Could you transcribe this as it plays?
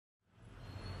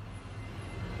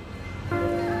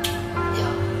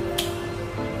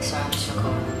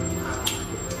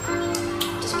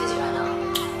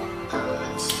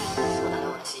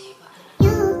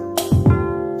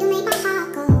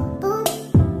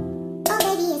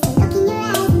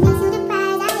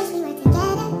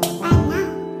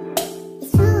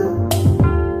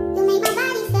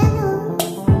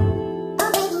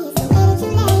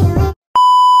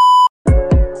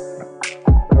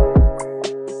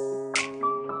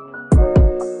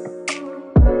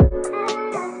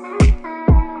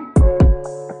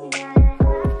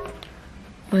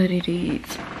What it is?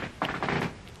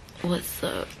 What's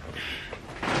up?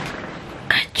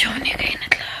 Got your nigga in the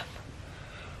club.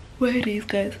 What it is,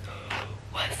 guys?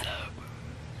 What's up?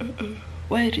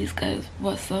 What it is, guys?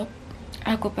 What's up?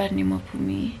 I go bad name up for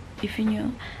me. If you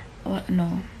know what,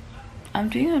 no, I'm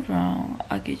doing it wrong.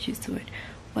 I'll get used to it.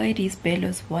 What it is,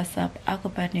 Bello's what's up? I go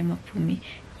bad name up for me.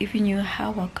 If you knew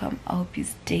how, welcome. I hope you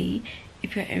stay.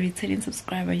 If you're a returning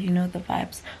subscriber, you know the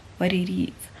vibes. What it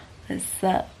is? What's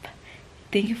up?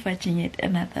 Thank you for watching yet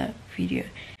another video.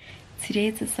 Today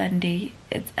it's a Sunday.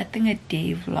 It's I think a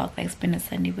day vlog, like spend a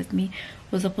Sunday with me.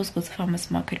 We're supposed to go to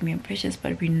farmers market, me and Precious,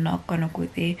 but we're not gonna go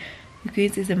there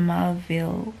because it's a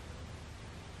Mphahlele,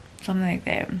 something like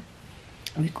that.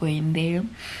 We're going there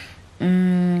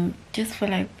just for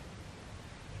like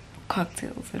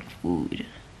cocktails and food,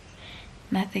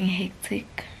 nothing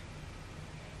hectic.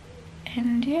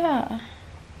 And yeah,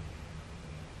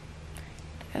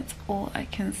 that's all I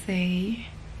can say.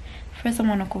 First I'm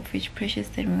gonna go fetch Precious,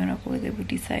 then we're gonna go there. We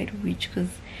decide which,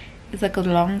 because it's like a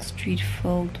long street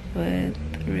filled with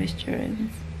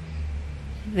restaurants.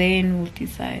 Then we'll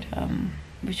decide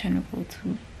which one to go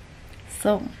to.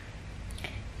 So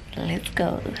let's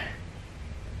go. Okay.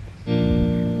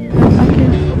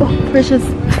 Oh, Precious.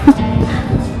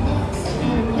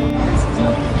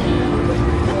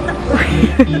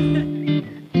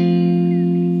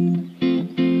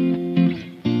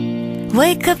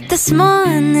 Wake up this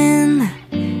morning,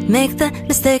 make the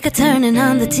mistake of turning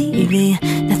on the TV.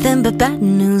 Nothing but bad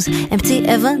news, empty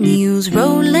avenues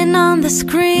rolling on the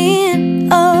screen.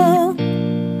 Oh,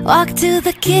 walk to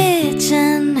the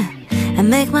kitchen and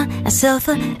make myself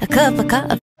a cup of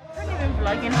coffee. I'm not even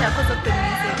vlogging here because of the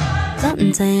music.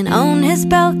 Something on his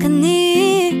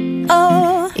balcony.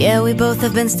 Oh, yeah, we both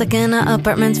have been stuck in our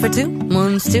apartments for 2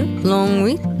 months too long.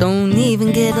 We don't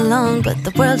even get along, but the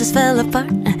world just fell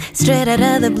apart straight out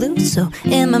of the blue. So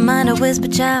in my mind I whisper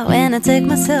ciao and I take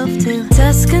myself to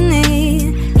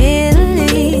Tuscany,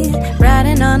 Italy,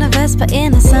 riding on a Vespa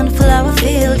in a sunflower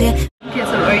field. Yeah. Okay,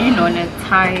 so are you known as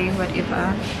Thai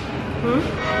whatever?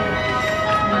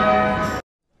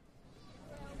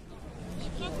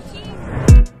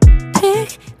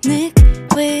 Picnic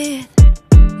with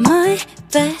my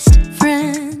best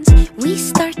friends. We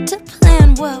start to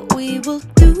plan what we will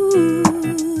do.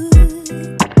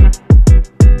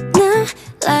 Now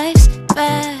life's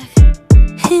back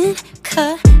in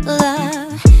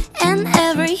color and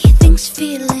everything's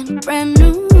feeling brand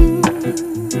new.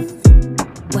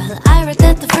 Well, I read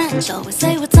that the French always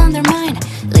say what's on their mind,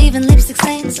 leaving lipstick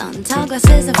stains on tall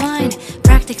glasses of wine.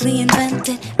 Practically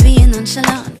invented being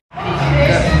nonchalant.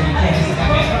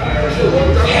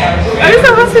 Are you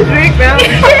supposed to drink now? But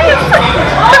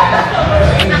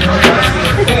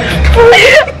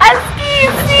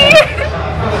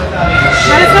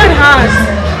it's not hard.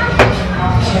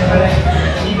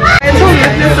 I told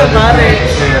Witness about it.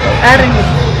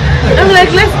 I'm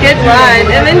like, let's get wine.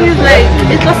 And then he's like,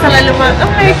 it was salalima.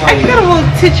 I'm like, I can't hold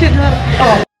teaching her.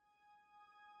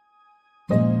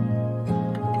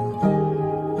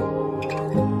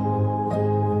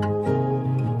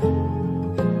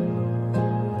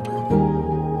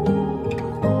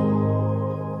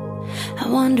 I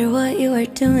wonder what you are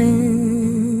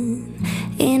doing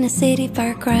in a city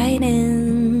park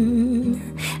riding.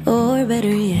 Or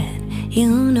better yet, you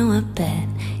know, I bet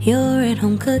you're at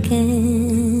home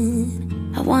cooking.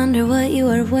 I wonder what you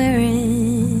are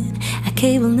wearing, a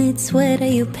cable knit sweater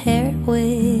you pair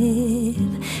with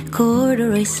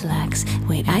corduroy slacks.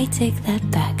 Wait, I take that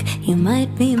back, you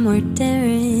might be more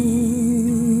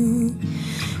daring.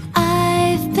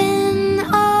 I've been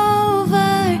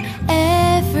over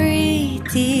every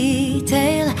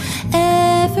detail,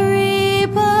 every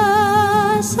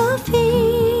boss of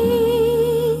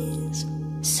peace.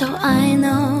 So I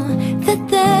know that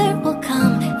there will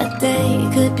come a day,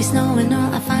 it could be snowing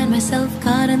or I find myself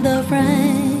caught in the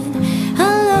rain.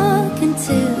 I'll look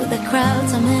into the crowd,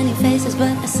 so many faces,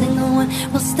 but a single one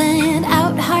will stand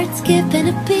out. Heart skipping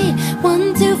a beat,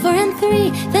 1, 2, 4, and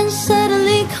 3. Then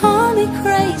suddenly call me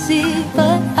crazy,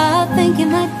 but I think it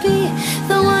might be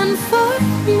the one for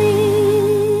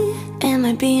me. Am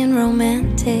I being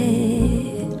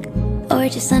romantic or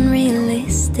just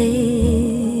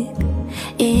unrealistic?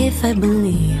 If I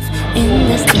believe in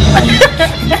destiny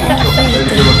and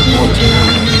everyday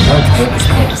magic, is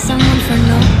there someone for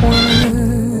no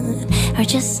one, or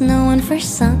just no one for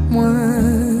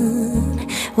someone?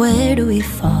 Where do we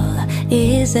fall?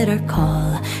 Is it our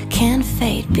call? Can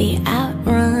fate be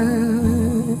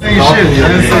outrun?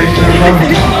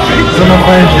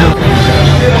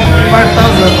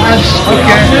 5,000.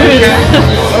 Okay.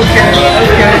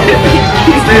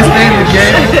 Stay in the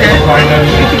game.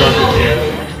 Okay.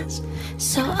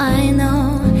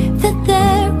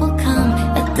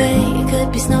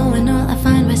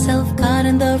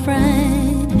 the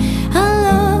friend. I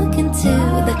look into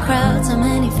the crowd, so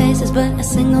many faces, but a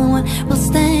single one will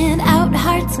stand out.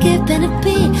 Heart skipping a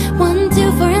beat, 1,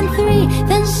 2, 4, and 3.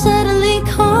 Then suddenly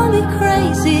call me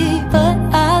crazy, but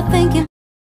I think it.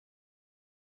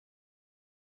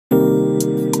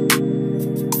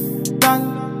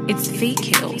 It's fake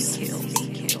kills.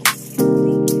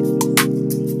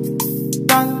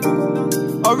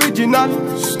 Original,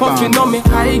 puffing on me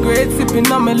high grade,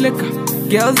 sipping on me liquor.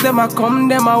 Girls them a come,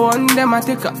 them a want, them a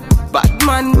take her. Bad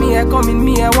man, me a come in,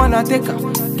 me a wanna take her.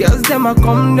 Girls them a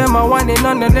come, them a want it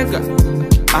on the nigga.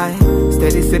 I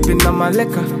steady sipping on my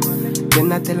liquor.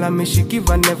 Then I tell her me she give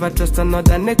her, never trust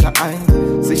another nigga. I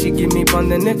say she give me on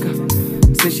the nigga.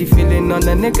 Say she feeling on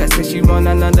the nigga, say she want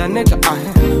another nigga. I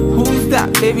who's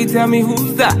that? Baby, tell me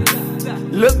who's that?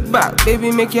 Look back,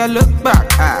 baby, make you look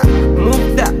back. I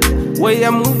move that, way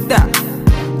you move that.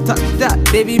 Touch that,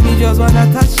 baby, me just wanna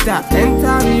touch that.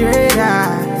 Enter me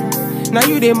radar. Now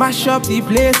you they mash up the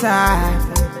place.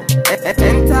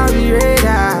 Enter me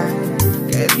radar.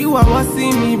 Cause you are what's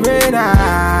in me brain.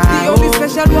 The only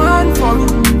special one for me.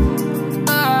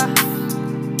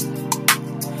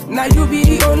 Now you be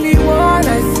the only one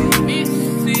I see.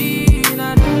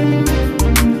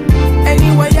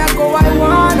 Anywhere I go, I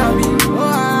wanna be.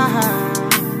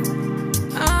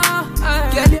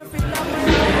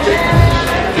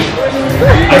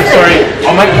 I'm sorry,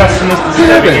 all my customers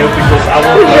disturbing you because I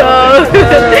will hurt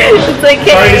him. It's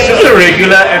okay. Sorry, it's just a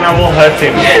regular and I will hurt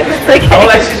him. It's okay. I will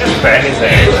actually just burn his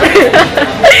head.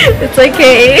 It's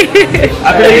okay.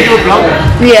 I believe you're a blogger.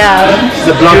 Yeah. She's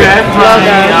a blogger. Do you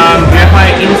have my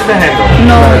Insta handle?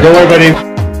 No. Don't worry about it.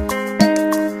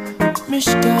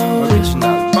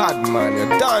 Original bad man, you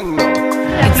done know.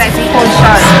 It's like a cold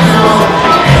shot.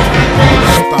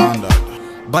 Standard.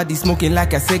 Body smoking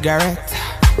like a cigarette.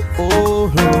 Oh,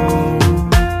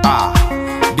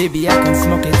 baby, I can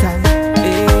smoke it all.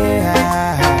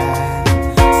 Yeah.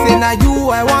 Say now you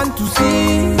I want to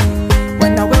see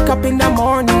when I wake up in the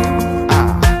morning.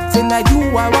 Say now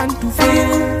you I want to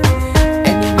feel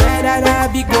anywhere that I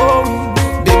be going.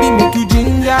 Baby, make you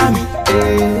ginger me,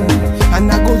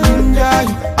 and I go ginger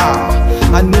you.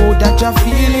 I know that you're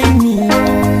feeling me,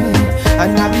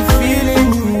 and I be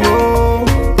feeling you. Oh,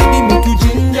 baby, make you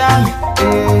ginger me,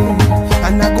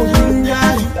 and I go ginger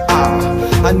you.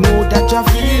 I know that you're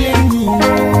feeling me,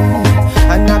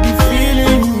 and I be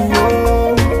feeling you.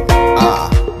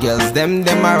 Girls them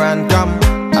around come.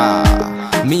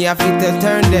 Me I fit to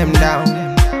turn them down.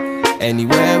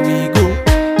 Anywhere we go,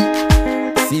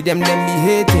 see them be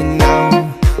hating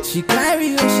now. She carry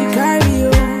you.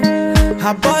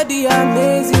 Her body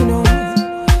amazing, oh.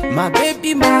 My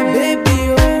baby, oh.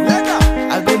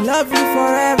 I go love you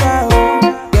forever,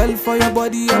 oh. Girl, for your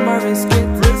body, I'ma risk it.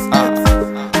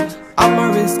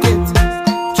 I'ma risk it.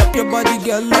 Chop your body,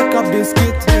 girl, like a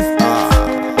biscuit.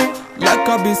 Like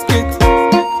a biscuit.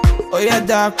 Oh yeah,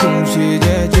 dark she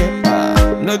jeje.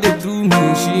 No they do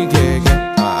me, she get.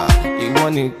 You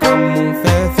wanna come move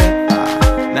fair.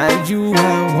 Now you I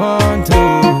want to.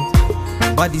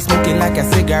 Body smoking like a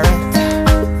cigarette.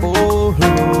 Oh,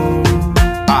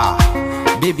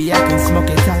 baby, I can smoke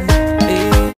it all.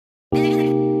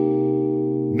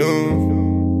 No.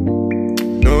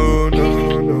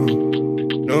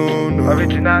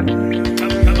 Original.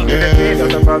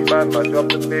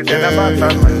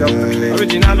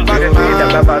 Original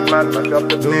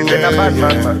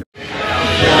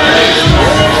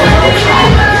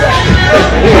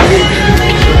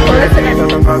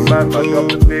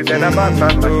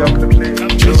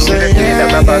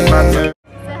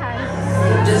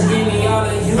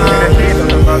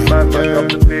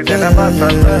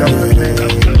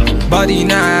body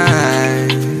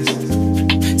nice.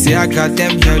 See I got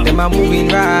them here, them are moving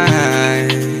right.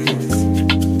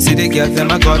 See the girls,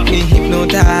 them I got me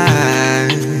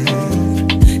hypnotized.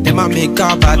 Them I make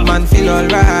a bad man feel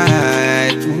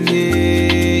alright.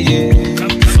 Yeah.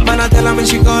 Man I tell her when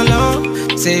she gone low,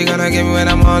 say you gonna get me when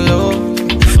I'm on low.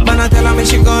 Man I tell her when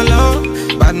she gone low,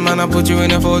 bad man I put you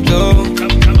in a photo.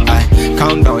 I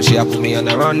count down, she a put me on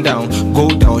a rundown. Go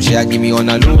down, she a give me on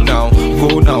a loop now.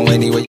 Go down anyway.